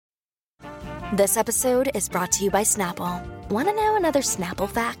This episode is brought to you by Snapple. Want to know another Snapple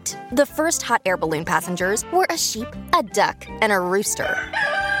fact? The first hot air balloon passengers were a sheep, a duck, and a rooster.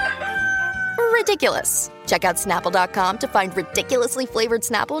 Ridiculous. Check out Snapple.com to find ridiculously flavored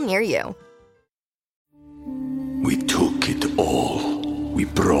Snapple near you. We took it all. We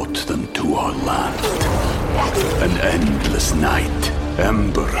brought them to our land. An endless night,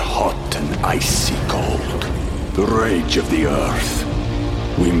 ember hot and icy cold. The rage of the earth.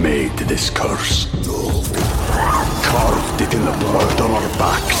 We made this curse. Carved it in the blood on our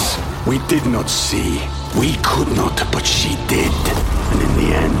backs. We did not see. We could not, but she did. And in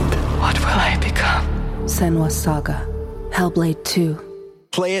the end, what will I become? Senua's Saga. Hellblade 2.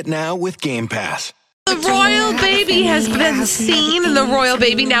 Play it now with Game Pass. The royal baby has been seen, and the royal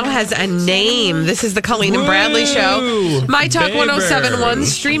baby now has a name. This is the Colleen and Bradley Show. My Talk 1071,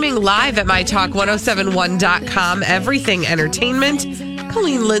 streaming live at mytalk1071.com. Everything Entertainment.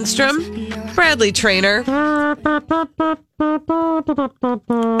 Colleen Lindstrom, Bradley Trainer. Oh,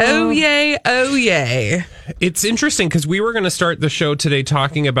 yay, oh, yay. It's interesting because we were going to start the show today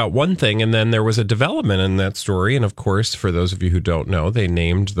talking about one thing, and then there was a development in that story. And of course, for those of you who don't know, they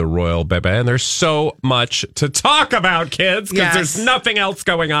named the royal bebe. And there's so much to talk about, kids, because there's nothing else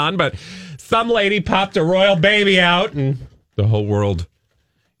going on. But some lady popped a royal baby out, and the whole world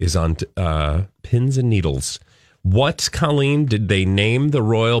is on pins and needles. What, Colleen, did they name the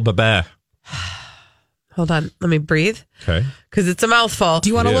royal bebe? Hold on. Let me breathe. Okay. Because it's a mouthful. Do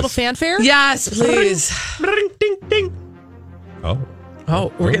you want a little fanfare? Yes, please. Ding, ding. Oh,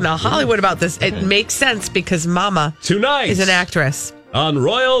 we're getting all Hollywood about this. It makes sense because Mama tonight is an actress. On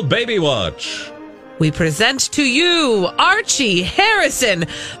Royal Baby Watch, we present to you Archie Harrison,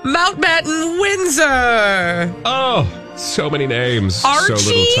 Mountbatten Windsor. Oh, so many names. Archie? So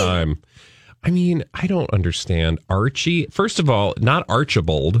little time. I mean, I don't understand. Archie, first of all, not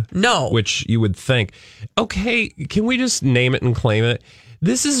Archibald. No. Which you would think, okay, can we just name it and claim it?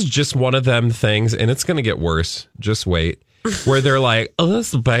 This is just one of them things, and it's going to get worse. Just wait. Where they're like, oh,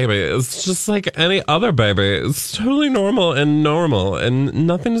 this baby is just like any other baby. It's totally normal and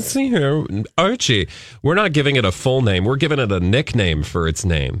nothing to see here. Archie. We're not giving it a full name. We're giving it a nickname for its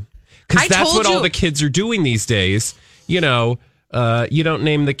name. Because that's what all the kids are doing these days. You know, you don't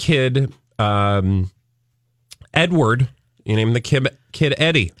name the kid Edward. You name the kid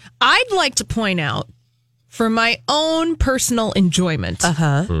Eddie. I'd like to point out, for my own personal enjoyment,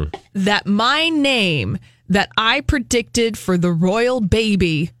 that my name that I predicted for the royal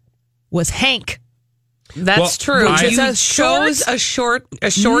baby was Hank. That's true. Which is a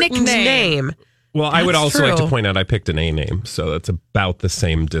shortened name. Well, I would also like to point out I picked an A name, so that's about the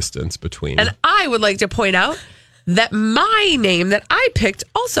same distance between. And I would like to point out that my name that I picked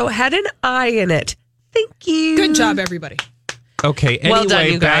also had an I in it. Thank you. Good job, everybody. Okay, anyway, well done,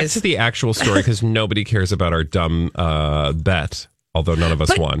 you back guys. to the actual story, because nobody cares about our dumb bet, although none of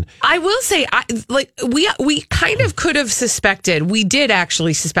us won. I will say, we kind of could have suspected. We did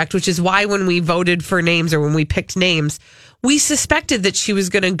actually suspect, which is why when we voted for names or when we picked names, we suspected that she was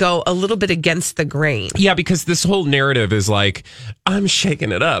going to go a little bit against the grain. Yeah, because this whole narrative is like, I'm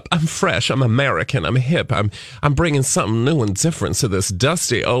shaking it up. I'm fresh. I'm American. I'm hip. I'm bringing something new and different to this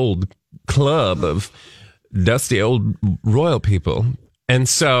dusty old club of dusty old royal people. And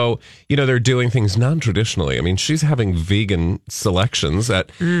so, you know, they're doing things non-traditionally. I mean, she's having vegan selections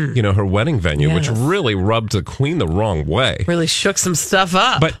at, her wedding venue, which really rubbed the queen the wrong way. Really shook some stuff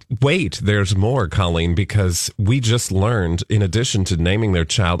up. But wait, there's more, Colleen, because we just learned, in addition to naming their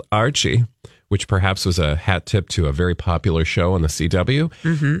child Archie, which perhaps was a hat tip to a very popular show on the CW,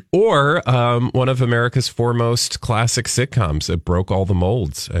 or one of America's foremost classic sitcoms that broke all the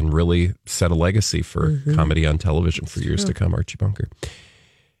molds and really set a legacy for comedy on television for years to come, Archie Bunker.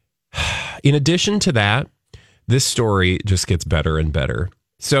 In addition to that, this story just gets better and better.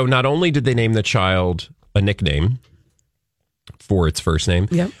 So not only did they name the child a nickname for its first name,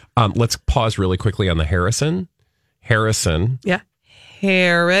 let's pause really quickly on the Harrison. Yeah.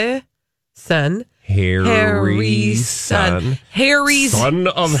 Harry's son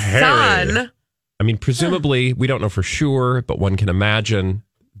of Harry. I mean, presumably, we don't know for sure, but one can imagine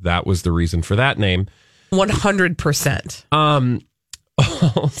that was the reason for that name. 100%.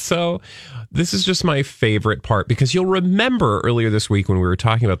 So this is just my favorite part, because you'll remember earlier this week when we were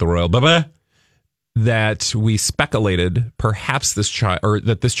talking about the royal bebe that we speculated perhaps this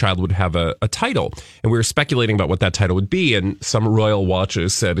child would have a title, and we were speculating about what that title would be. And some royal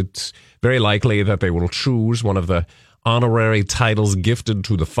watchers said it's very likely that they will choose one of the honorary titles gifted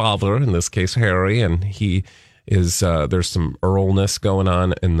to the father, in this case Harry, and he is there's some Earlness going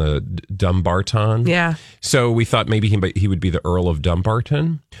on in the Dumbarton. Yeah. So we thought maybe he would be the Earl of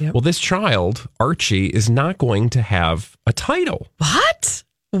Dumbarton. Yep. Well, this child, Archie, is not going to have a title. What?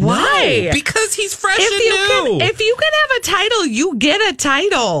 Why? No, because he's fresh and new. If you can have a title, you get a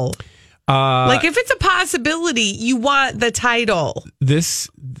title. Like if it's a possibility, you want the title.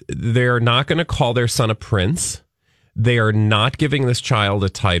 They're not going to call their son a prince. They are not giving this child a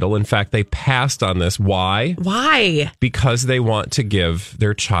title. In fact, they passed on this. Why? Why? Because they want to give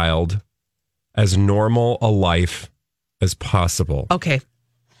their child as normal a life as possible. Okay.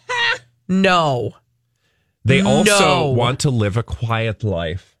 No. They also want to live a quiet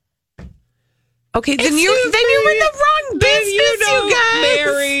life. Okay, then you're in the wrong business, you guys.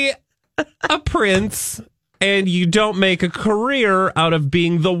 Marry a prince and you don't make a career out of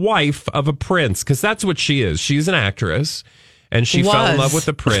being the wife of a prince, because that's what she is. She's an actress and she fell in love with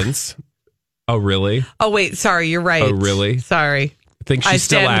the prince. Oh, really? Oh, wait. Sorry. You're right. Oh, really? Sorry. I think she's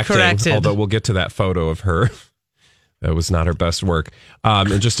still acting, corrected. although we'll get to that photo of her. That was not her best work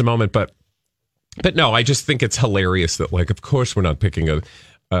in just a moment. But no, I just think it's hilarious that, like, of course we're not picking a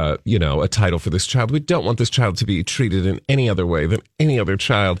title for this child. We don't want this child to be treated in any other way than any other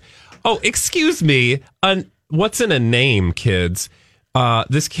child. Oh, excuse me. What's in a name, kids?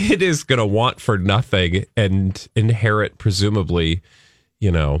 This kid is going to want for nothing and inherit, presumably,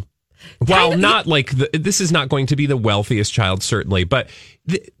 well, not like this is not going to be the wealthiest child, certainly, but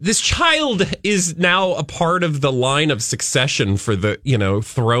this child is now a part of the line of succession for the,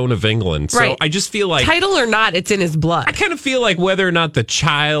 throne of England. So right. I just feel like, title or not, it's in his blood. I kind of feel like whether or not the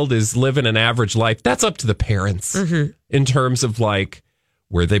child is living an average life, that's up to the parents in terms of like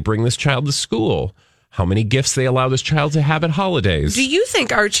where they bring this child to school, how many gifts they allow this child to have at holidays. Do you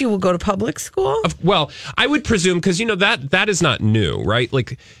think Archie will go to public school? Well, I would presume, because, that is not new, right?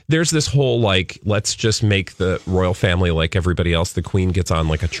 Like, there's this whole, like, let's just make the royal family like everybody else. The Queen gets on,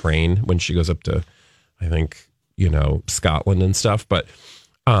 like, a train when she goes up to, I think, Scotland and stuff. But,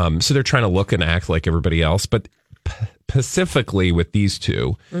 so they're trying to look and act like everybody else. But specifically with these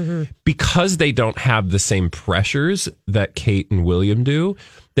two, because they don't have the same pressures that Kate and William do,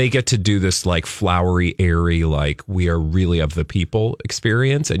 they get to do this like flowery, airy, like we are really of the people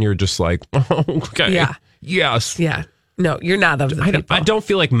experience. And you're just like, oh, okay. Yeah. Yes. Yeah. No, you're not of the people. I don't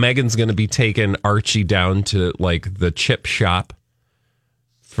feel like Meghan's going to be taking Archie down to like the chip shop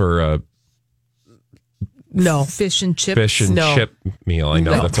for a fish and chip meal. I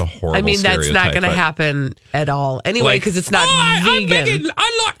know that's a horrible I mean, that's not going to happen at all. Anyway, because it's not vegan. I'm Meghan.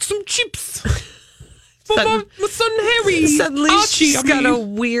 I like some chips. My son Harry. Suddenly Archie, she's got a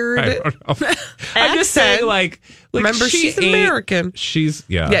weird I'm just saying, like remember, she's American. She's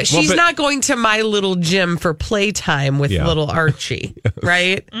she's not going to my little gym for playtime with little Archie,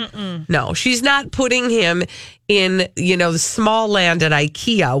 right? No, she's not putting him in the small land at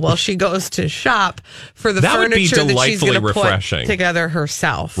IKEA while she goes to shop for the furniture that she's going to put together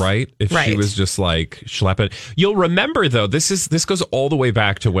herself, right? If she was just like schlepping. You'll remember though, this goes all the way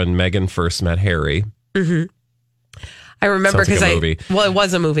back to when Meghan first met Harry. I remember because it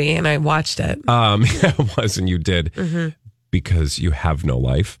was a movie and I watched it. It was, and you did because you have no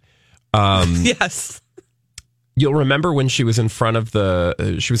life. Yes. You'll remember when she was in front of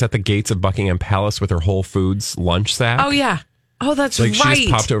she was at the gates of Buckingham Palace with her Whole Foods lunch sack. Oh yeah. Oh, that's right. She just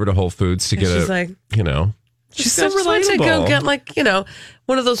popped over to Whole Foods to get she's so relatable. To go get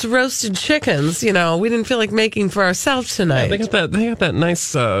one of those roasted chickens. We didn't feel like making for ourselves tonight. Yeah, they got that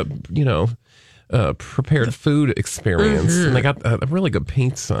nice prepared food experience, and they got a really good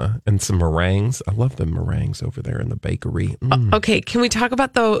pizza and some meringues. I love the meringues over there in the bakery. Okay, can we talk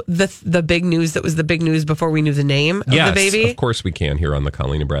about the big news that was the big news before we knew the name of the baby? Yes, of course we can, here on the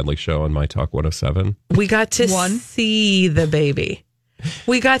Colleen and Bradley Show on My Talk 107. We got to see the baby.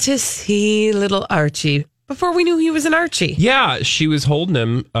 We got to see little Archie before we knew he was an Archie. Yeah, she was holding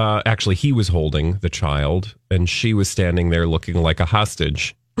him. Actually, he was holding the child, and she was standing there looking like a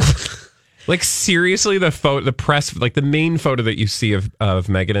hostage. Like, seriously, the press, like the main photo that you see of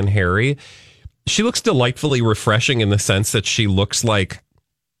Meghan and Harry, she looks delightfully refreshing in the sense that she looks like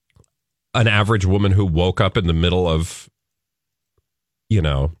an average woman who woke up in the middle of,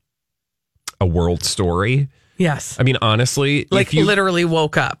 a world story. Yes. I mean, honestly. Like, literally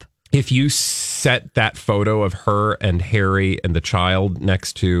woke up. If you set that photo of her and Harry and the child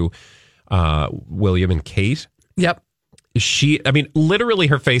next to William and Kate. Yep. Literally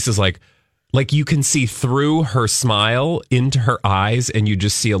her face is like you can see through her smile into her eyes, and you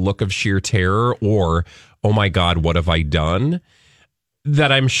just see a look of sheer terror or, oh my God, what have I done?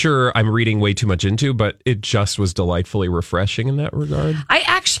 that I'm sure I'm reading way too much into, but it just was delightfully refreshing in that regard. I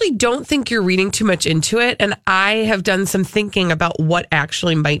actually don't think you're reading too much into it. And I have done some thinking about what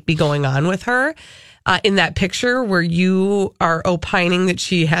actually might be going on with her in that picture where you are opining that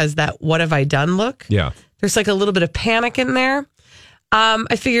she has that "what have I done" look. Yeah. There's like a little bit of panic in there.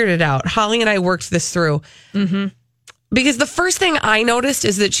 I figured it out. Holly and I worked this through. Mm-hmm. Because the first thing I noticed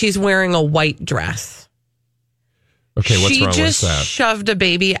is that she's wearing a white dress. Okay, what's wrong with that? She just shoved a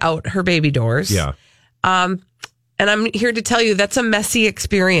baby out her baby doors. Yeah. And I'm here to tell you that's a messy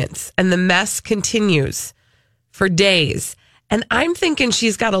experience. And the mess continues for days. And I'm thinking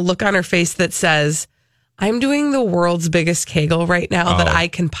she's got a look on her face that says, I'm doing the world's biggest Kegel right now that I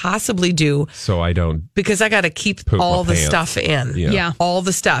can possibly do. So I don't. Because I got to keep all the stuff in. Yeah. All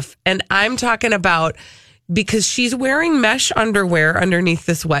the stuff. And I'm talking about because she's wearing mesh underwear underneath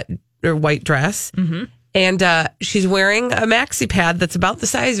this white dress. Mm-hmm. And she's wearing a maxi pad that's about the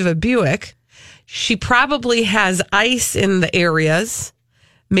size of a Buick. She probably has ice in the areas,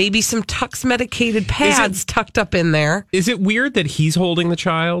 maybe some Tux medicated pads tucked up in there. Is it weird that he's holding the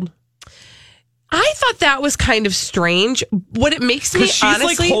child? I thought that was kind of strange. What it makes me she's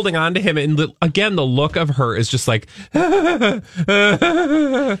honestly, like holding on to him, and again, the look of her is just like.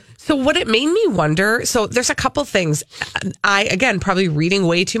 So what it made me wonder. So there's a couple things. I again probably reading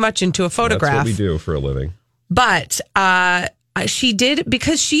way too much into a photograph. That's what we do for a living. But she did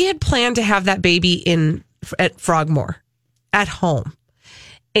because she had planned to have that baby at Frogmore at home.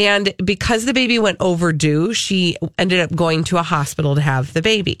 And because the baby went overdue, she ended up going to a hospital to have the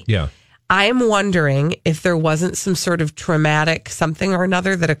baby. Yeah. I'm wondering if there wasn't some sort of traumatic something or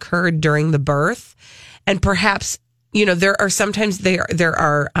another that occurred during the birth. And perhaps, there are sometimes there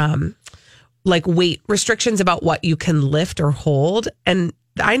are like weight restrictions about what you can lift or hold. And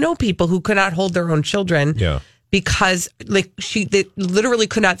I know people who could not hold their own children. Yeah. Because they literally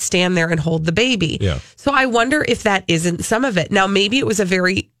could not stand there and hold the baby. Yeah. So I wonder if that isn't some of it. Now, maybe it was a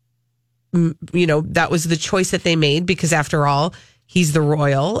very, that was the choice that they made because after all, he's the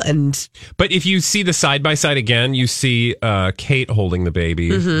royal. But if you see the side by side again, you see Kate holding the baby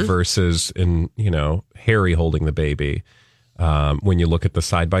versus Harry holding the baby. When you look at the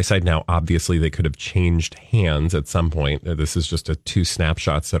side by side now, obviously they could have changed hands at some point. This is just two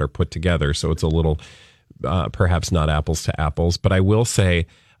snapshots that are put together, so it's a little. Perhaps not apples to apples, but I will say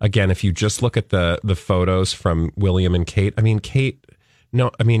again, if you just look at the photos from William and Kate,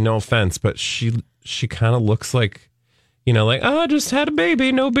 no offense, but she kind of looks like, I just had a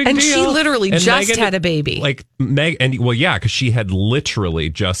baby, no big deal. And she literally just Meghan had a baby. Like because she had literally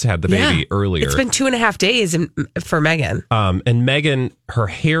just had the baby earlier. It's been 2.5 days for Meghan. And Meghan, her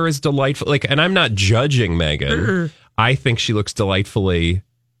hair is delightful. And I'm not judging Meghan. Mm-mm. I think she looks delightfully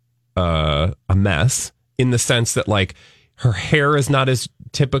a mess. In the sense that, her hair is not as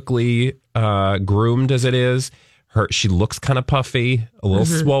typically groomed as it is. She looks kind of puffy, a little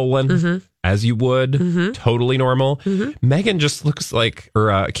swollen, as you would. Totally normal. Meghan just looks like,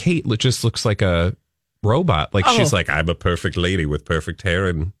 or Kate just looks like a robot. She's like, I'm a perfect lady with perfect hair,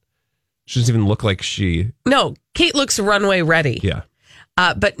 and she doesn't even look like she. No, Kate looks runway ready. Yeah.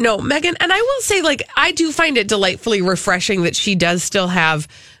 But no, Meghan, and I will say, I do find it delightfully refreshing that she does still have,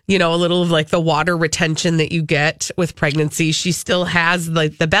 a little of the water retention that you get with pregnancy. She still has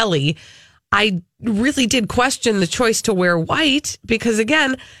the belly. I really did question the choice to wear white because,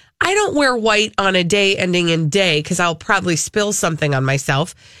 again, I don't wear white on a day ending in day because I'll probably spill something on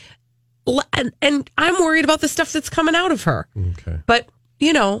myself. And I'm worried about the stuff that's coming out of her. Okay. But,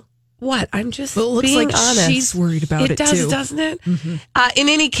 what? I'm just it looks being like honest. She's worried about it does, too. Doesn't it? Mm-hmm. In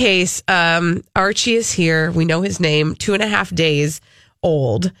any case, Archie is here. We know his name, 2.5 days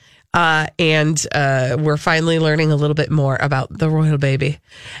old. And we're finally learning a little bit more about the royal baby.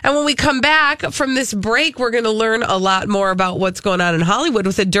 And when we come back from this break, we're going to learn a lot more about what's going on in Hollywood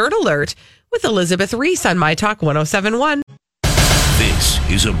with a Dirt Alert with Elizabeth Reese on My Talk 107.1.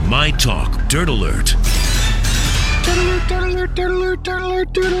 This is a My Talk Dirt Alert.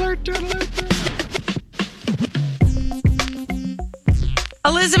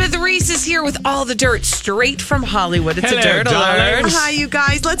 Elizabeth Reese is here with all the dirt straight from Hollywood. It's Hello, a Dirt Alert. Hi, you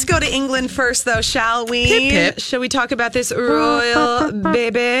guys. Let's go to England first, though, shall we? Pip, pip. Shall we talk about this royal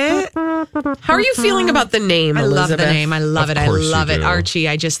baby? How are you feeling about the name, I love Elizabeth? the name. I love it. I course you love it. do. Archie.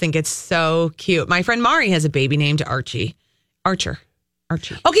 I just think it's so cute. My friend Mari has a baby named Archie. Archie.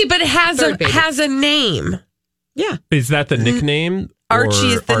 Okay, but it Third baby. has a name. Yeah. Is that the nickname? Archie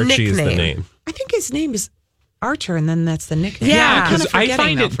or is the Archie is the nickname. name? I think his name is Archer, and then that's the nickname. Yeah, I'm kind of because I forgetting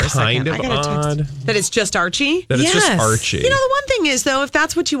find now it for a second. kind of I gotta odd that it's just Archie. that it's just Yes. Archie. You know, the one thing is, though, if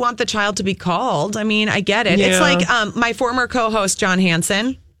that's what you want the child to be called, I mean, I get it. Yeah. It's like my former co-host, John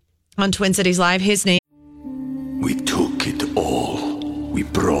Hansen, on Twin Cities Live. His name. We took it all. We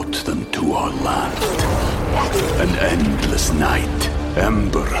brought them to our land. An endless night,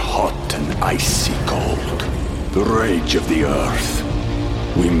 ember hot and icy cold. The rage of the earth.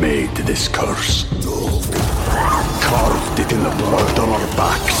 We made this curse. Carved it in the blood on our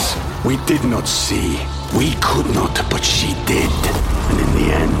backs. We did not see. We could not, but she did. And in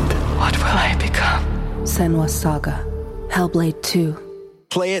the end, What will I become? Senua's Saga. Hellblade 2.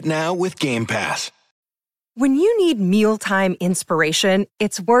 Play it now with Game Pass. When you need mealtime inspiration,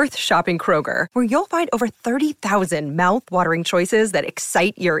 it's worth shopping Kroger, where you'll find over 30,000 mouth-watering choices that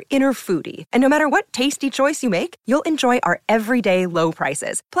excite your inner foodie. And no matter what tasty choice you make, you'll enjoy our everyday low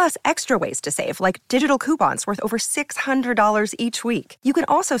prices, plus extra ways to save, like digital coupons worth over $600 each week. You can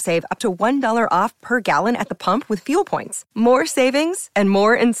also save up to $1 off per gallon at the pump with fuel points. More savings and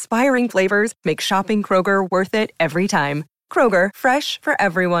more inspiring flavors make shopping Kroger worth it every time. Kroger, fresh for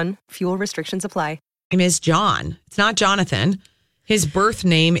everyone. Fuel restrictions apply. Name is John. It's not Jonathan. His birth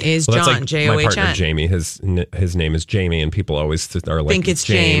name is Well, that's John. like John. my partner Jamie. His name is Jamie, and people always are like, Think it's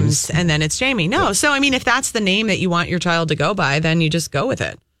James, and then it's Jamie. No, so I mean, if that's the name that you want your child to go by, then you just go with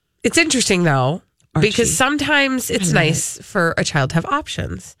it. It's interesting, though, Archie. because sometimes it's nice for a child to have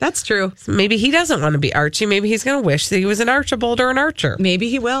options. That's true. Maybe he doesn't want to be Archie. Maybe he's going to wish that he was an Archibald or an Archer. Maybe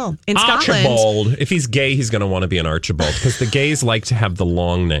he will. In Scotland, Archibald. If he's gay, he's going to want to be an Archibald because the gays like to have the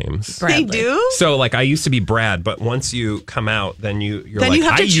long names. they do. So, like, I used to be Brad, but once you come out, then you're Then like, you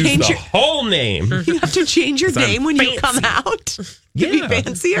have to I use change the your- whole name. You have to change your 'Cause I'm name when you come fancy. out to be Yeah.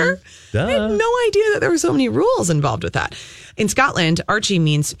 fancier. Duh. I had no idea that there were so many rules involved with that. In Scotland, Archie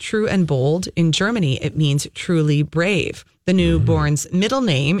means true and bold. In Germany, it means truly brave. The newborn's middle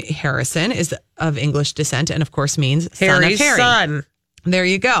name, Harrison, is of English descent and, of course, means Harry's son of Harry. son. There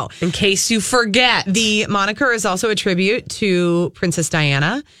you go. In case you forget. The moniker is also a tribute to Princess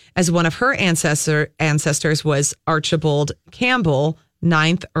Diana, as one of her ancestors was Archibald Campbell,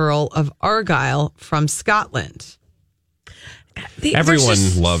 9th Earl of Argyll from Scotland.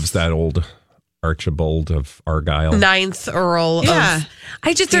 Everyone loves that old Archibald of Argyll. 9th Earl Yeah. of...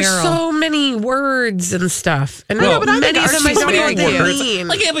 There's Daryl. so many words and stuff. And Well, but I think many of them I Archie's don't very know what they cute.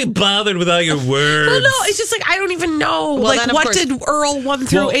 mean. I can't be bothered with all your words. Well, no, it's just like, I don't even know. Well, then, of what course- did Earl 1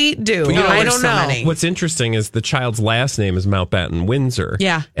 through Well, 8 do? but you know, I there's don't so know. many. What's interesting is the child's last name is Mountbatten Windsor.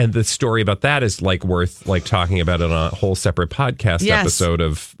 Yeah. And the story about that is like worth like talking about in a whole separate podcast Yes. episode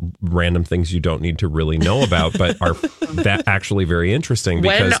of random things you don't need to really know about, but are that actually very interesting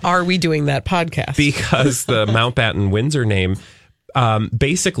When because are we doing that podcast? because the Mountbatten Windsor name,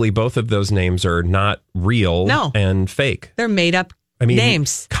 basically both of those names are not real No. and fake. They're made up I mean,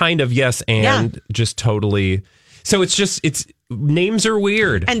 names. kind of, yes, and just totally. So it's names are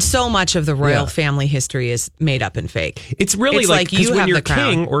weird. And so much of the royal Yeah. family history is made up and fake. It's really It's like like you 'cause when have you're the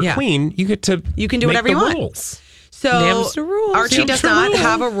crown. king or Yeah. queen, you get to You can do make whatever the you want. rules. So Them's the rules. Archie Them's does the not rules.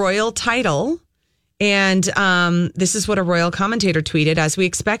 have a royal title. And this is what a royal commentator tweeted. As we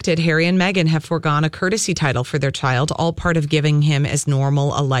expected, Harry and Meghan have foregone a courtesy title for their child, all part of giving him as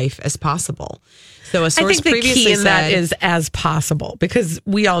normal a life as possible. So a I source think the previously key in that said, is as possible, because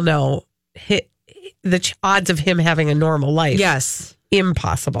we all know the odds of him having a normal life. yes,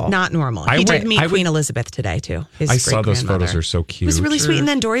 Impossible. not normal. I He would- did meet I would- Queen Elizabeth today, too. His I saw those great-grandmother. photos are so It cute. was really sweet. And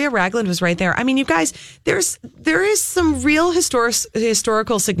then Doria Ragland was right there. I mean, you guys, there is some real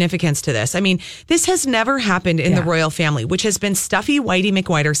historical significance to this. I mean, this has never happened in the royal family, which has been stuffy Whitey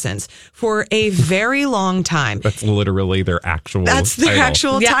McWhitersons for a very long time. That's literally their actual. That's their title.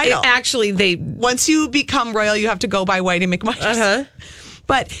 actual Yeah, title. actually, they. Once you become royal, you have to go by Whitey McWhiterson.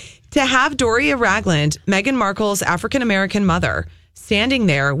 But to have Doria Ragland, Meghan Markle's African-American mother, standing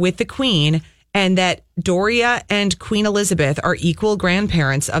there with the Queen, and that Doria and Queen Elizabeth are equal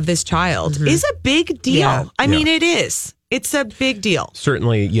grandparents of this child is a big deal. Yeah. I mean, it is. It's a big deal.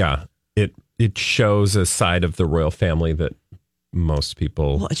 Certainly, yeah. It shows a side of the royal family that most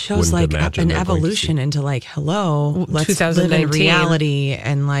people. Well, it shows wouldn't like imagine an they're going to evolution see. into like, hello, let's live in 2019. reality.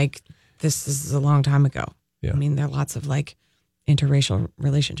 And like, this is a long time ago. Yeah. I mean, there are lots of like interracial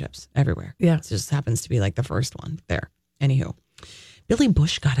relationships everywhere. Yeah. It just happens to be like the first one there. Anywho, Billy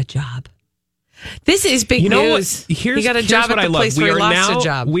Bush got a job. This is big You know news. what? He got a job what at I the love. place where he lost a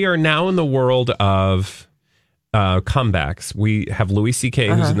job. We are now in the world of comebacks. We have Louis C.K.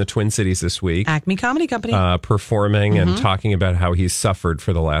 who's in the Twin Cities this week, Acme Comedy Company. performing and talking about how he's suffered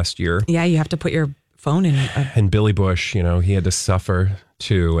for the last year. yeah, you have to put your phone in. And Billy Bush, he had to suffer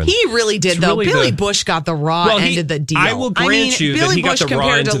too. And he really did, though. Really Billy Bush got the raw end of the deal. I will grant you Billy that he Bush got the raw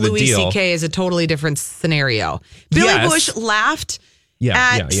end compared to of the Louis deal. C.K. is a totally different scenario. Billy Bush laughed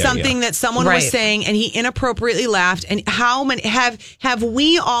at something that someone was saying, and he inappropriately laughed. And how many have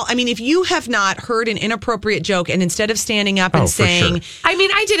we all? I mean, if you have not heard an inappropriate joke, and instead of standing up and saying, I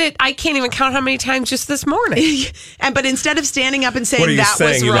mean, I did it. I can't even count how many times just this morning. but instead of standing up and saying what are you that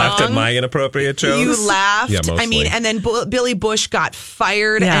saying? was You wrong, laughed at my inappropriate jokes. You laughed. Yeah, mostly. I mean, and then Billy Bush got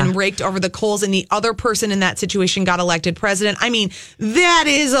fired and raked over the coals, and the other person in that situation got elected president. I mean, that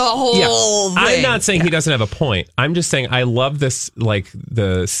is a whole thing. I'm not saying he doesn't have a point. I'm just saying I love this, like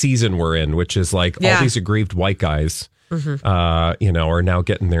the season we're in, which is like all these aggrieved white guys, are now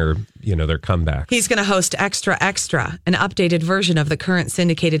getting their comeback. He's going to host Extra Extra, an updated version of the current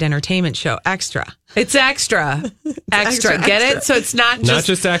syndicated entertainment show Extra. It's extra. Extra. Get it? So it's not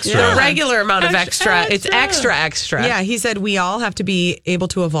just extra. The regular amount of extra. It's extra. Yeah, he said we all have to be able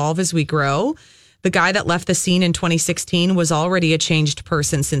to evolve as we grow. The guy that left the scene in 2016 was already a changed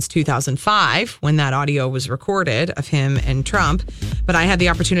person since 2005 when that audio was recorded of him and Trump. But I had the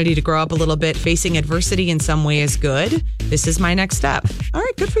opportunity to grow up a little bit. Facing adversity in some way is good. This is my next step. All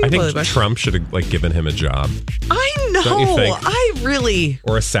right, good for you, Billy Bush. Trump should have given him a job. I know. Don't you think? I really.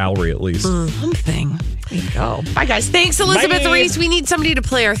 Or a salary at least. Something. There you go. Bye, guys. Thanks, Elizabeth Reese. We need somebody to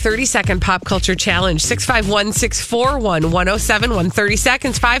play our 30-second pop culture challenge. 651-641-1071. 30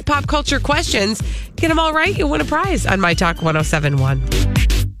 seconds, 5 pop culture questions. Get them all right, you win a prize on My Talk 1071.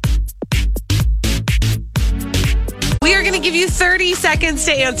 We are going to give you 30 seconds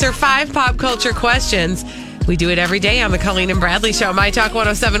to answer 5 pop culture questions. We do it every day on the Colleen and Bradley Show. My Talk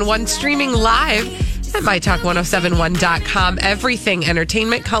 1071, streaming live at MyTalk1071.com. Everything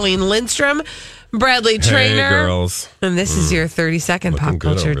Entertainment. Colleen Lindstrom, Bradley Trainer. Hey, girls. And this is your 30-second pop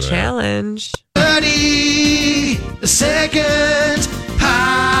culture challenge. 30 seconds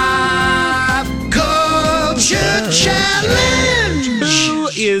pop culture challenge. Who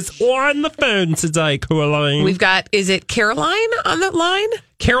is on the phone today, Caroline? We've got, is it Caroline on the line?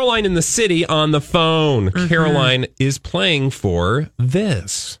 Caroline in the city on the phone. Caroline is playing for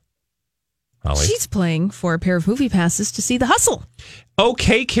this. Holly. She's playing for a pair of movie passes to see The Hustle.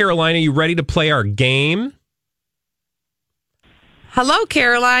 Okay, Caroline, are you ready to play our game? Hello,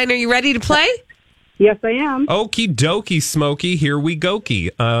 Caroline. Are you ready to play? Yes, I am. Okie dokie, Smokey. Here we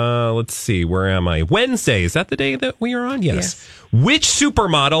go-key. Let's see. Where am I? Wednesday. Is that the day that we are on? Yes. Which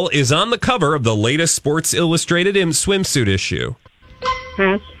supermodel is on the cover of the latest Sports Illustrated swimsuit issue?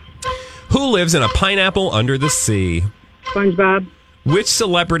 Pass. Who lives in a pineapple under the sea? SpongeBob. Which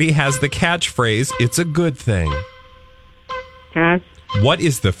celebrity has the catchphrase, "It's a good thing"? Pass. What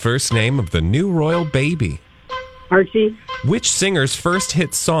is the first name of the new royal baby? Archie. Which singer's first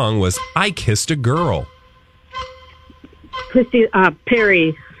hit song was "I Kissed a Girl"?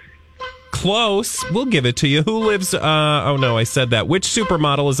 Perry. Close. We'll give it to you. Who lives... oh, no, I said that. Which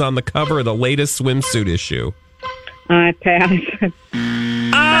supermodel is on the cover of the latest swimsuit issue? Pass.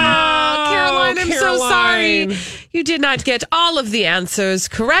 Caroline, I'm so sorry. You did not get all of the answers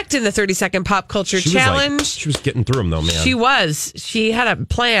correct in the 30-second pop culture challenge. She was getting through them, though, man. She was. She had a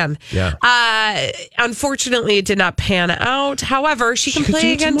plan. Yeah. Unfortunately, it did not pan out. However, she can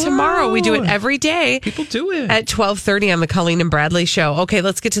play again tomorrow. We do it every day. People do it. At 12:30 on the Colleen and Bradley Show. Okay,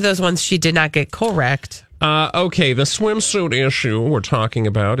 let's get to those ones she did not get correct. Okay, the swimsuit issue we're talking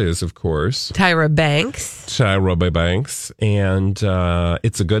about is, of course... Tyra Banks. And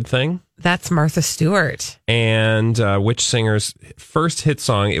It's a Good Thing. That's Martha Stewart. And which singer's first hit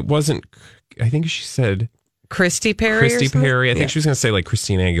song? It wasn't... I think she said... Christy Perry. Christy Perry. I think she was going to say like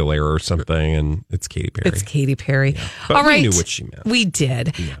Christina Aguilera or something, and it's Katy Perry. It's Katy Perry. Yeah. But all right. We knew what she meant. We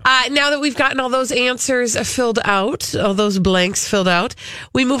did. Yeah. Now that we've gotten all those answers filled out, all those blanks filled out,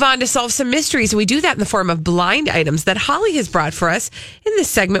 we move on to solve some mysteries. And we do that in the form of blind items that Holly has brought for us in this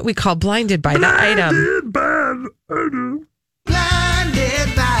segment we call Blinded by the Item. Blinded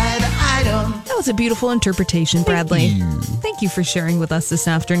by the item. That was a beautiful interpretation, Bradley. Thank you for sharing with us this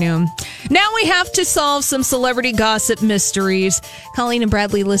afternoon. Now we have to solve some celebrity gossip mysteries. Colleen and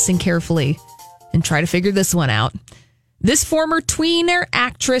Bradley, listen carefully and try to figure this one out. This former tweener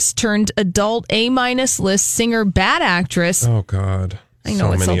actress turned adult A- list singer bad actress. Oh, God. I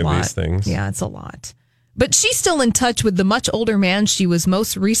know it's many a lot. of these things. Yeah, it's a lot. But she's still in touch with the much older man she was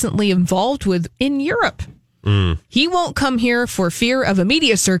most recently involved with in Europe. He won't come here for fear of a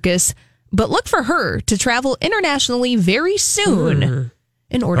media circus, but look for her to travel internationally very soon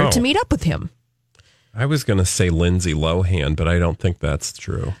in order to meet up with him. I was going to say Lindsay Lohan, but I don't think that's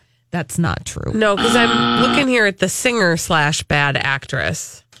true. That's not true. No, because I'm looking here at the singer / bad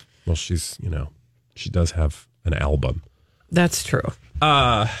actress. Well, she's, She does have an album. That's true.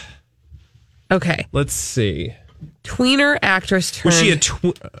 Okay. Let's see. Tweener actress turned... Was she a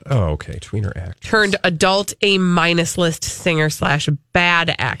tweener actress. Turned adult A-minus list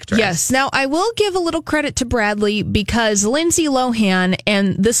singer/bad actress. Yes. Now, I will give a little credit to Bradley because Lindsay Lohan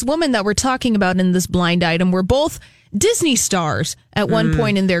and this woman that we're talking about in this blind item were both Disney stars at one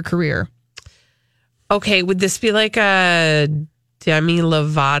point in their career. Okay, would this be like a Demi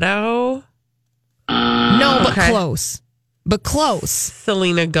Lovato? No, but close. But close.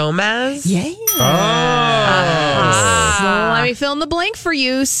 Selena Gomez? Yeah. So let me fill in the blank for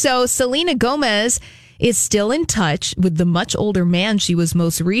you. So Selena Gomez is still in touch with the much older man she was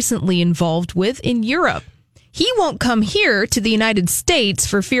most recently involved with in Europe. He won't come here to the United States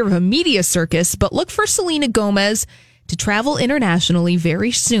for fear of a media circus, but look for Selena Gomez to travel internationally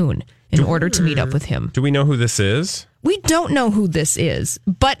very soon in order to meet up with him. Do we know who this is? We don't know who this is,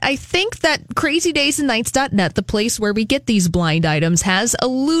 but I think that crazydaysandnights.net, the place where we get these blind items, has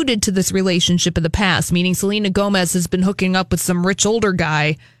alluded to this relationship in the past, meaning Selena Gomez has been hooking up with some rich older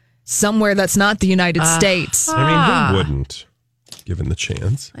guy somewhere that's not the United States. I mean, who wouldn't, given the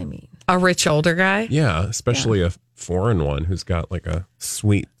chance? I mean, a rich older guy? Yeah, especially a foreign one who's got like a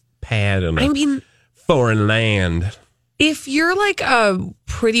sweet pad and a foreign land. If you're like a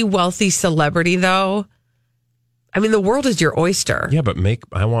pretty wealthy celebrity, though, I mean, the world is your oyster. Yeah, but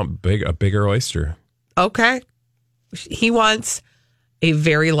I want a bigger oyster. Okay. He wants a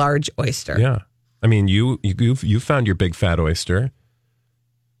very large oyster. Yeah. I mean, you found your big fat oyster.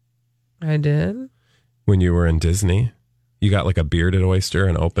 I did. When you were in Disney. You got like a bearded oyster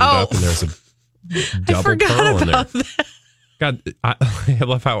and opened up and there's a double pearl in there. That. God, I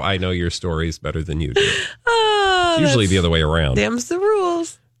love how I know your stories better than you do. It's usually the other way around. Them's the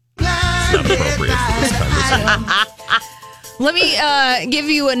rules. It's not appropriate for this conversation. Let me give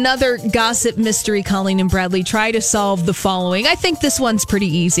you another gossip mystery, Colleen and Bradley. Try to solve the following. I think this one's pretty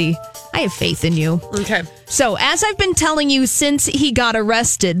easy. I have faith in you. Okay. So, as I've been telling you since he got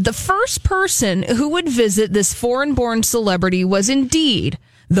arrested, the first person who would visit this foreign-born celebrity was indeed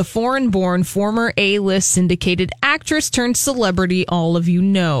the foreign-born former A-list syndicated actress turned celebrity all of you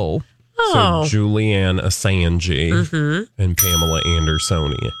know. So, Julianne Assange and Pamela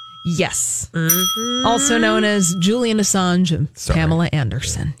Andersoni. Yes. Also known as Julian Assange and Pamela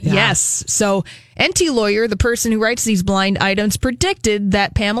Anderson. Yeah. Yes. So NT Lawyer, the person who writes these blind items, predicted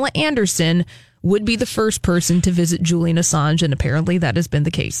that Pamela Anderson would be the first person to visit Julian Assange, and apparently that has been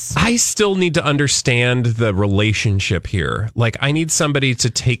the case. I still need to understand the relationship here. Like, I need somebody to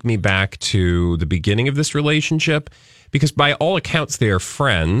take me back to the beginning of this relationship, because by all accounts they are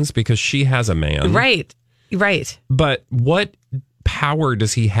friends because she has a man. Right. But what power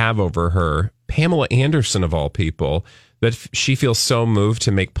does he have over her, Pamela Anderson of all people, that she feels so moved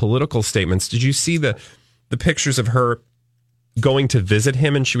to make political statements? Did you see the pictures of her going to visit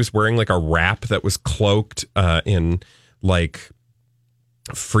him, and she was wearing like a wrap that was cloaked in like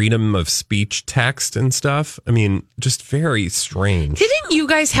freedom of speech text and stuff? I mean, just very strange. Didn't you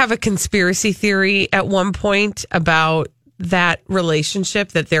guys have a conspiracy theory at one point about that relationship,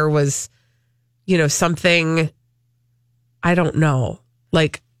 that there was, something, I don't know,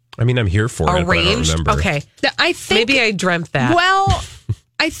 like, I mean, I'm here for it, but I don't remember. Okay. I think maybe I dreamt that. Well,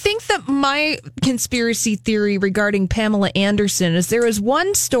 I think that my conspiracy theory regarding Pamela Anderson is there was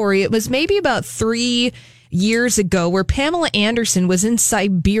one story, it was maybe about 3 years ago, where Pamela Anderson was in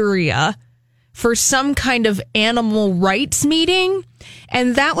Siberia for some kind of animal rights meeting.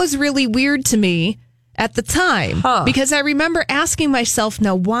 And that was really weird to me at the time, because I remember asking myself,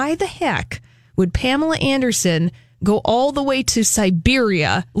 now, why the heck would Pamela Anderson go all the way to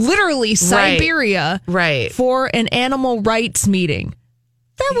Siberia, literally Siberia, right, for an animal rights meeting?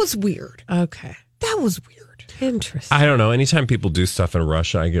 That was weird. Okay. That was weird. Interesting. I don't know. Anytime people do stuff in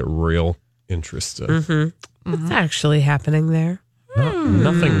Russia, I get real interested. What's actually happening there?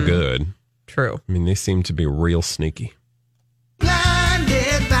 Nothing good. True. I mean, they seem to be real sneaky.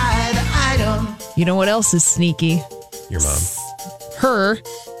 Blinded by the item. You know what else is sneaky? Your mom. Her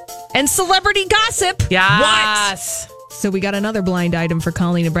and celebrity gossip. Yes. What? So we got another blind item for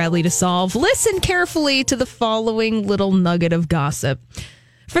Colleen and Bradley to solve. Listen carefully to the following little nugget of gossip.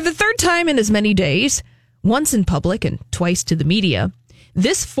 For the third time in as many days, once in public and twice to the media,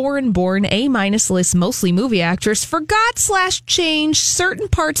 this foreign-born A-list, mostly movie actress, forgot/changed certain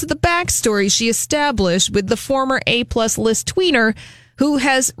parts of the backstory she established with the former A-plus list tweener, who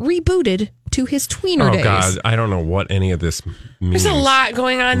has rebooted to his tweener days. Oh, God. I don't know what any of this means. There's a lot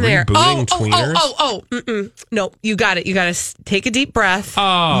going on there. Rebooting tweeners? No, you got it. You got to take a deep breath.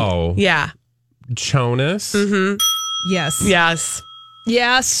 Oh. Yeah. Jonas? Yes. Yes.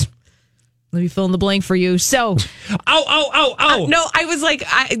 Yes. Let me fill in the blank for you. So, Oh. No, I was like,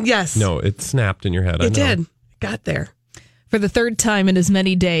 yes. No, it snapped in your head. It did. Got there. for the third time in as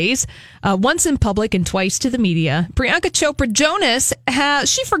many days, once in public and twice to the media, Priyanka Chopra Jonas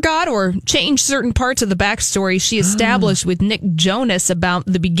she forgot or changed certain parts of the backstory she established with Nick Jonas about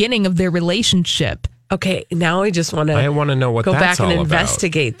the beginning of their relationship. Okay, now I just want to. I want to know what go that's back and all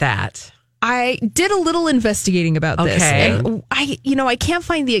investigate that. I did a little investigating about this, and I can't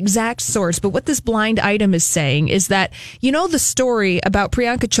find the exact source, but what this blind item is saying is that, the story about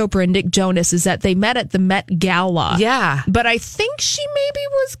Priyanka Chopra and Nick Jonas is that they met at the Met Gala. Yeah. But I think she maybe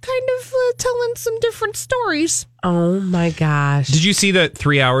was kind of telling some different stories. Oh my gosh. Did you see that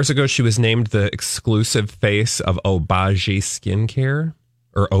 3 hours ago she was named the exclusive face of Obagi Skincare?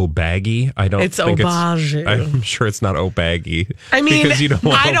 Or Obagi? I don't think Obagi. I'm sure it's not Obagi. I mean, because you don't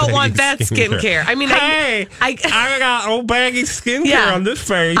want I don't Obagi want that skincare. I mean, hey, I got Obagi skincare on this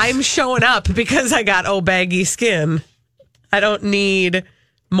face. I'm showing up because I got Obagi skin. I don't need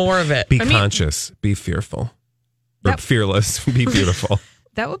more of it. Be conscious. Be fearful. Or fearless. Be beautiful.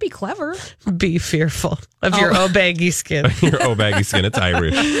 That would be clever. Be fearful of your Obagi skin. Your Obagi skin. It's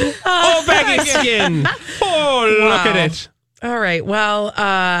Irish. Obagi skin. Oh, look at it. All right. Well,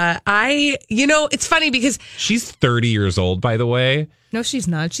 it's funny because she's 30 years old, by the way. No, she's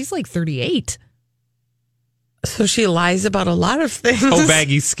not. She's like 38. So she lies about a lot of things.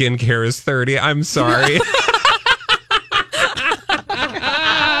 Obagi skincare is 30. I'm sorry.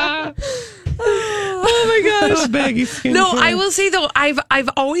 Oh my gosh. Obagi skincare. No, I will say though, I've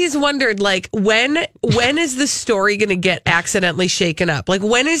always wondered, like, when is the story going to get accidentally shaken up? Like,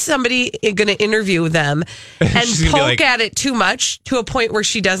 when is somebody going to interview them and poke at it too much to a point where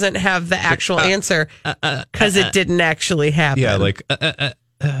she doesn't have the actual answer because it didn't actually happen? Yeah, like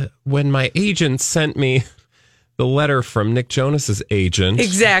when my agent sent me the letter from Nick Jonas's agent,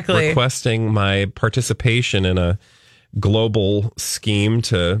 exactly, requesting my participation in a global scheme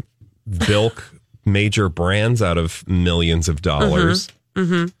to bilk major brands out of millions of dollars.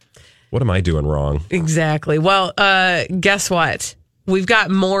 Mm-hmm. What am I doing wrong? Exactly. Well, guess what? We've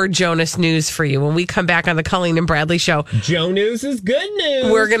got more Jonas news for you when we come back on the Colleen and Bradley Show. Joe news is good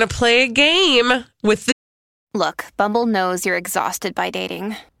news. We're going to play a game with the... Look, Bumble knows you're exhausted by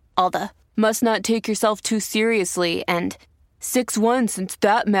dating. All the must not take yourself too seriously and 6'1" since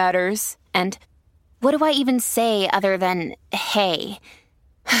that matters. And what do I even say other than, hey?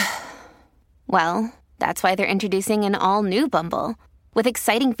 Well, that's why they're introducing an all-new Bumble, with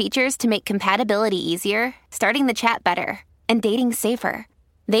exciting features to make compatibility easier, starting the chat better, and dating safer.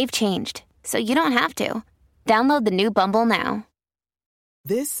 They've changed, so you don't have to. Download the new Bumble now.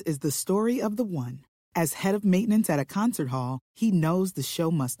 This is the story of the one. As head of maintenance at a concert hall, he knows the show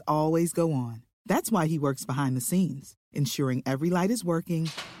must always go on. That's why he works behind the scenes, ensuring every light is working,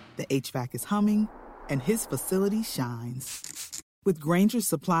 the HVAC is humming, and his facility shines. With Grainger's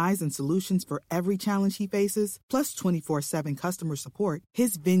supplies and solutions for every challenge he faces, plus 24/7 customer support,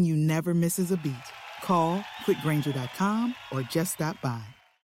 his venue never misses a beat. Call quickgrainger.com or just stop by.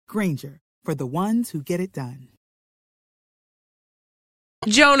 Grainger, for the ones who get it done.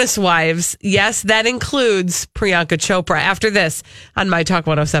 Jonas wives. Yes, that includes Priyanka Chopra. After this on My Talk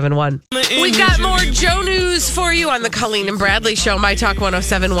 1071. We've got more Joe news for you on the Colleen and Bradley Show. My Talk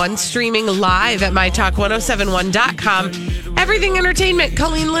 1071, streaming live at mytalk1071.com. Everything Entertainment.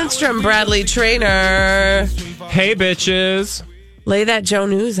 Colleen Lindstrom, Bradley Traynor. Hey, bitches. Lay that Joe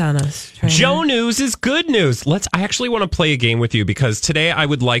news on us, Traynor. Joe news is good news. I actually want to play a game with you because today I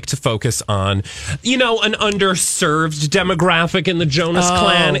would like to focus on, an underserved demographic in the Jonas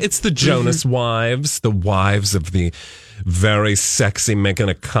clan. It's the Jonas wives, the wives of the very sexy making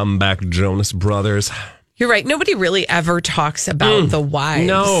a comeback Jonas brothers. You're right. Nobody really ever talks about the wives.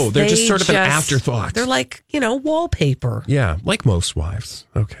 No, they're just sort of an afterthought. They're like, wallpaper. Yeah, like most wives.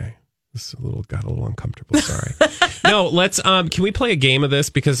 Okay. This got a little uncomfortable. Sorry. No, let's. Can we play a game of this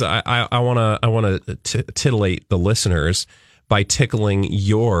because I want to titillate the listeners by tickling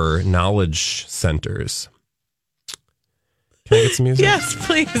your knowledge centers. Can I get some music? Yes,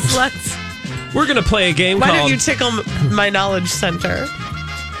 please. Let's. We're gonna play a game. Why don't you tickle my knowledge center?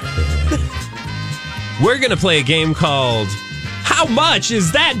 We're gonna play a game called "How much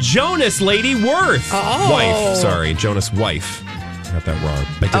is that Jonas lady worth?" Oh. Wife. Sorry, Jonas wife. Got that wrong.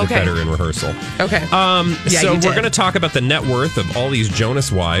 I did it better in rehearsal. Okay. So we're going to talk about the net worth of all these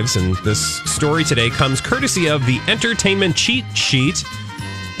Jonas wives, and this story today comes courtesy of the Entertainment Cheat Sheet,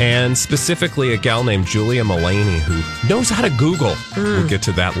 and specifically a gal named Julia Mullaney who knows how to Google. We'll get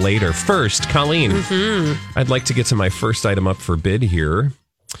to that later. First, Colleen, I'd like to get to my first item up for bid here,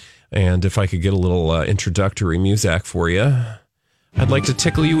 and if I could get a little introductory music for you. I'd like to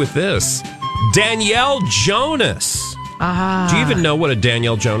tickle you with this. Danielle Jonas. Do you even know what a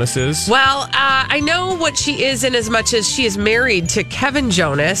Danielle Jonas is? Well, I know what she is in as much as she is married to Kevin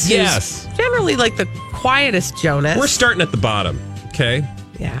Jonas. Yes. Who's generally like the quietest Jonas. We're starting at the bottom, okay?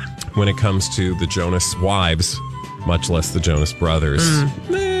 Yeah. When it comes to the Jonas wives, much less the Jonas brothers.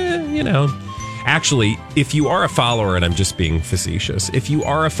 You know. Actually, if you are a follower, and I'm just being facetious, if you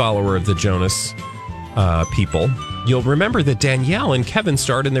are a follower of the Jonas people, you'll remember that Danielle and Kevin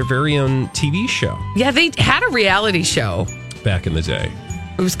starred in their very own TV show. Yeah, they had a reality show. Back in the day.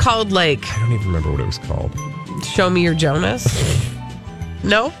 It was called I don't even remember what it was called. Show Me Your Jonas?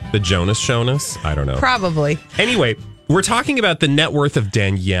 No? The Jonas? I don't know. Probably. Anyway, we're talking about the net worth of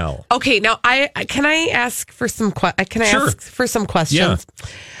Danielle. Okay, now can I ask for some questions?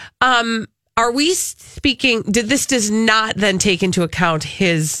 Yeah. Are we speaking? This does not then take into account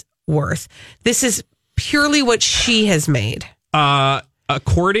his worth. This is purely what she has made.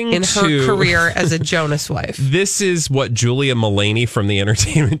 According in to her career as a Jonas wife. This is what Julia Mullaney from the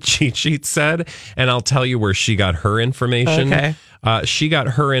Entertainment Cheat Sheet said, and I'll tell you where she got her information. Okay. She got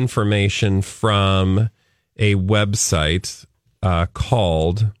her information from a website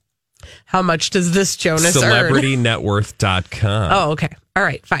called How Much Does This Jonas Earn? CelebrityNetWorth.com. Oh, okay. All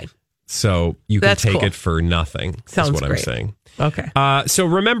right, fine. So you can That's take cool. it for nothing. Sounds is what great. I'm saying. Okay. So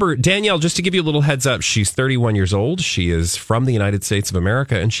remember, Danielle, just to give you a little heads up, she's 31 years old. She is from the United States of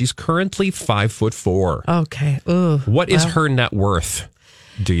America, and she's currently 5'4". Okay. Ooh, What is her net worth,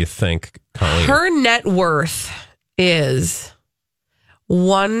 do you think, Colleen? Her net worth is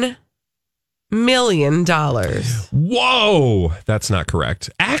 $1 million. Whoa! That's not correct.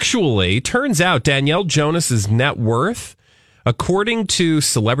 Actually, turns out Danielle Jonas's net worth, according to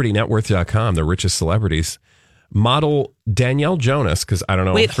CelebrityNetWorth.com, the richest celebrities, model Danielle Jonas, because I don't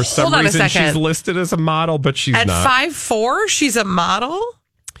know, for some reason she's listed as a model, but she's not. At 5'4", she's a model?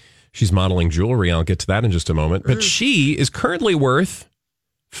 She's modeling jewelry. I'll get to that in just a moment. But she is currently worth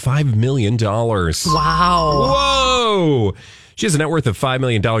 $5 million. Wow. Whoa! She has a net worth of $5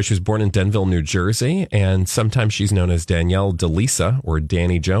 million. She was born in Denville, New Jersey, and sometimes she's known as Danielle DeLisa or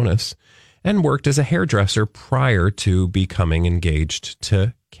Danny Jonas, and worked as a hairdresser prior to becoming engaged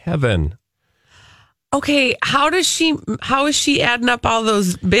to Kevin. Okay, how is she adding up all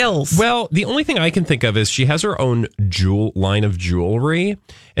those bills? Well, the only thing I can think of is she has her own line of jewelry.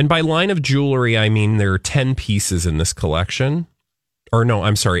 And by line of jewelry, I mean there are 10 pieces in this collection. Or no,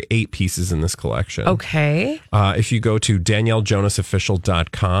 I'm sorry, 8 pieces in this collection. Okay. If you go to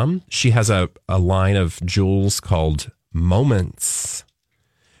DanielleJonasOfficial.com, she has a line of jewels called Moments,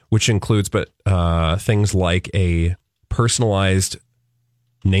 which includes things like a personalized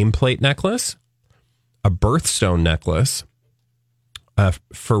nameplate necklace, a birthstone necklace, a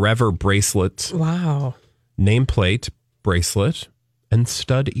forever bracelet, wow, nameplate bracelet, and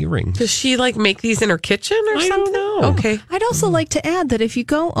stud earrings. Does she make these in her kitchen or something? I don't know. Okay. I'd also like to add that if you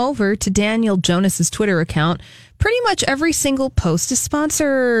go over to Danielle Jonas's Twitter account, pretty much every single post is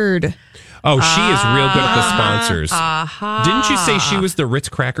sponsored. Oh, she is real good at the sponsors. Didn't you say she was the Ritz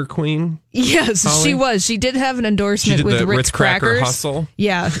Cracker Queen? Yes, Holly? she was. She did have an endorsement She did with the Ritz Cracker Crackers. hustle?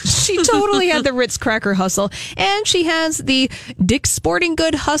 Yeah, she totally had the Ritz Cracker hustle. And she has the Dick's Sporting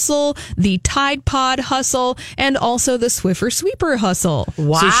Good hustle, the Tide Pod hustle, and also the Swiffer Sweeper hustle.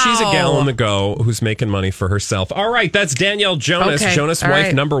 Wow. So she's a gal on the go who's making money for herself. All right, that's Danielle Jonas, Okay. Jonas All wife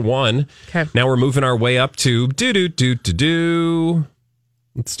right. number 1. Okay. Now we're moving our way up to do.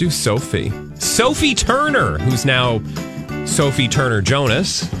 Let's do Sophie. Sophie Turner, who's now Sophie Turner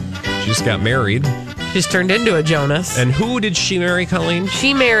Jonas. She just got married. She's turned into a Jonas. And who did she marry, Colleen?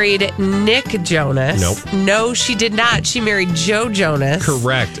 She married Nick Jonas. Nope. No, she did not. She married Joe Jonas.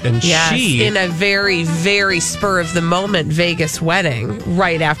 Correct. And Yes, she... in a very, very spur of the moment Vegas wedding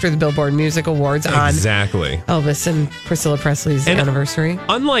right after the Billboard Music Awards Exactly. on Elvis and Priscilla Presley's anniversary.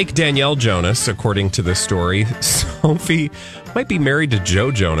 Unlike Danielle Jonas, according to this story, Sophie might be married to Joe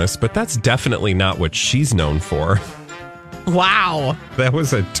Jonas, but that's definitely not what she's known for. Wow. That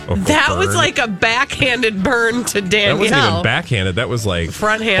was a total That burn. was like a backhanded burn to Danielle. That wasn't even backhanded. That was like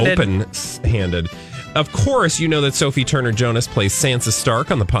Front-handed. open-handed. Of course, you know that Sophie Turner Jonas plays Sansa Stark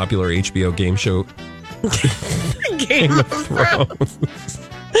on the popular HBO game show Game of Thrones.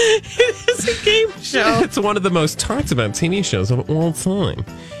 It is a game show. It's one of the most talked about TV shows of all time.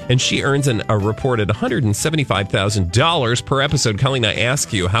 And she earns a reported $175,000 per episode. Colleen, I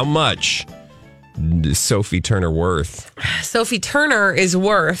ask you, how much is Sophie Turner worth? Sophie Turner is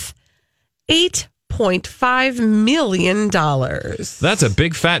worth $8.5 million. That's a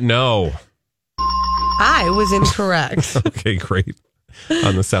big fat no. I was incorrect. Okay, great.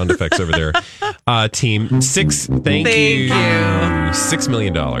 on the sound effects over there. Team, thank you. $6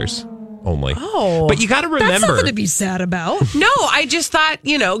 million only. Oh. But you got to remember. That's nothing to be sad about. No, I just thought,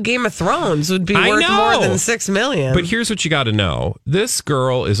 Game of Thrones would be worth more than $6 million. But here's what you got to know. This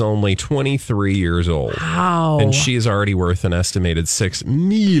girl is only 23 years old. Wow. And she's already worth an estimated $6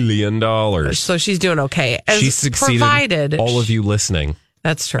 million. So she's doing okay. She succeeded, provided all of you listening.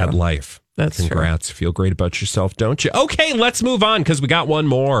 That's true. At life. That's Congrats. True. Feel great about yourself, don't you? Okay, let's move on because we got one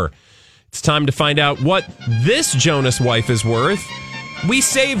more. It's time to find out what this Jonas wife is worth. We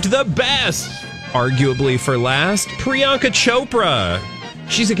saved the best, arguably for last, Priyanka Chopra.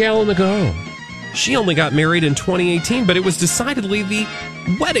 She's a gal on the go. She only got married in 2018, but it was decidedly the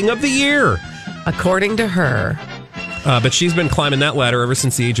wedding of the year, according to her. But she's been climbing that ladder ever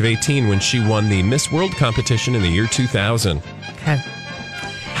since the age of 18 when she won the Miss World competition in the year 2000. Okay.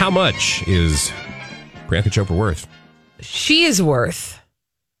 How much is Priyanka Chopra worth? She is worth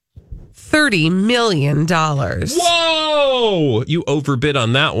 $30 million. Whoa! You overbid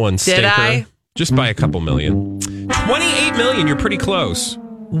on that one, stinker. Did I? Just by a couple million. $28 million. You're pretty close.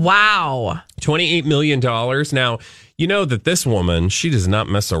 Wow. $28 million. Now, you know that this woman, she does not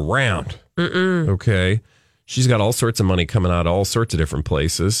mess around. Okay. She's got all sorts of money coming out of all sorts of different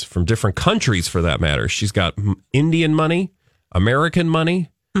places, from different countries for that matter. She's got Indian money, American money,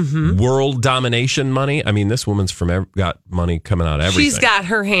 world domination money. I mean, this woman's got money coming out of everything. She's got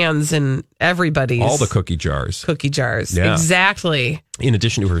her hands in everybody's. All the cookie jars. Cookie jars. Yeah. Exactly. In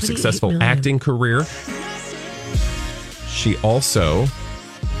addition to her successful acting career, she also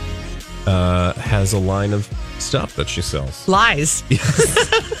has a line of stuff that she sells. Lies.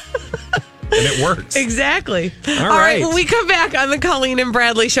 And it works. Exactly. All right. When we come back on the Colleen and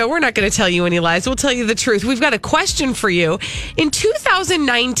Bradley show, we're not going to tell you any lies. We'll tell you the truth. We've got a question for you. In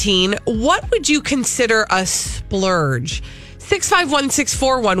 2019, what would you consider a splurge?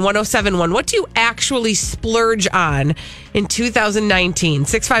 651-641-1071. What do you actually splurge on in 2019?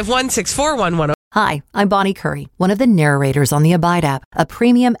 651-641-1071. Hi, I'm Bonnie Curry, one of the narrators on the Abide app, a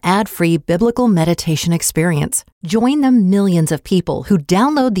premium ad-free biblical meditation experience. Join the millions of people who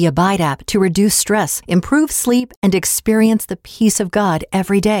download the Abide app to reduce stress, improve sleep, and experience the peace of God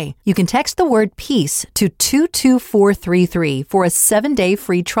every day. You can text the word peace to 22433 for a 7-day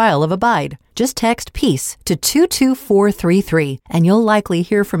free trial of Abide. Just text peace to 22433 and you'll likely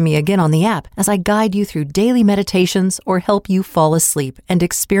hear from me again on the app as I guide you through daily meditations or help you fall asleep and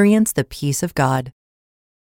experience the peace of God.